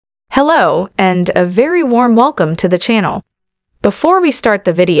Hello, and a very warm welcome to the channel. Before we start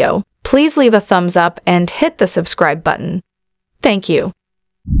the video, please leave a thumbs up and hit the subscribe button. Thank you.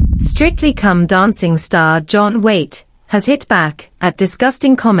 Strictly Come Dancing star John Whaite has hit back at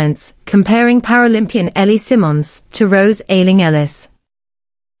disgusting comments comparing Paralympian Ellie Simmonds to Rose Ayling-Ellis.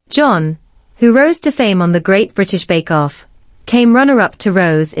 John, who rose to fame on the Great British Bake Off, came runner-up to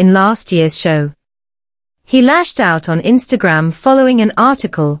Rose in last year's show. He lashed out on Instagram following an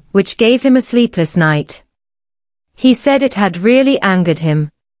article which gave him a sleepless night. He said it had really angered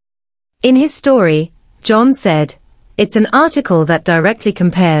him. In his story, John said, "It's an article that directly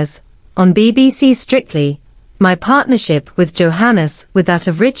compares, on BBC Strictly, my partnership with Johannes with that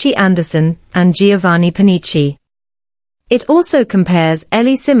of Richie Anderson and Giovanni Panici. It also compares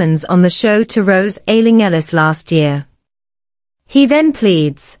Ellie Simmonds on the show to Rose Ayling-Ellis last year." He then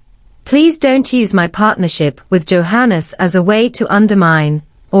pleads, "Please don't use my partnership with Johannes as a way to undermine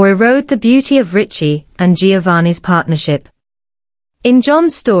or erode the beauty of Richie and Giovanni's partnership." In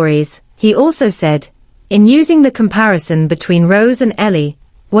John's stories, he also said, "In using the comparison between Rose and Ellie,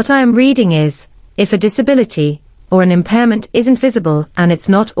 what I am reading is, if a disability or an impairment isn't visible and it's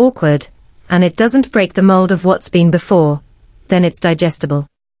not awkward, and it doesn't break the mold of what's been before, then it's digestible.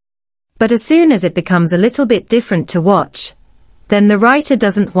 But as soon as it becomes a little bit different to watch, then the writer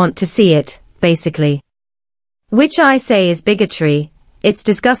doesn't want to see it, basically. Which I say is bigotry. It's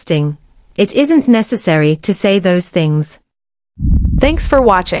disgusting. It isn't necessary to say those things." Thanks for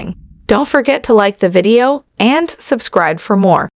watching. Don't forget to like the video and subscribe for more.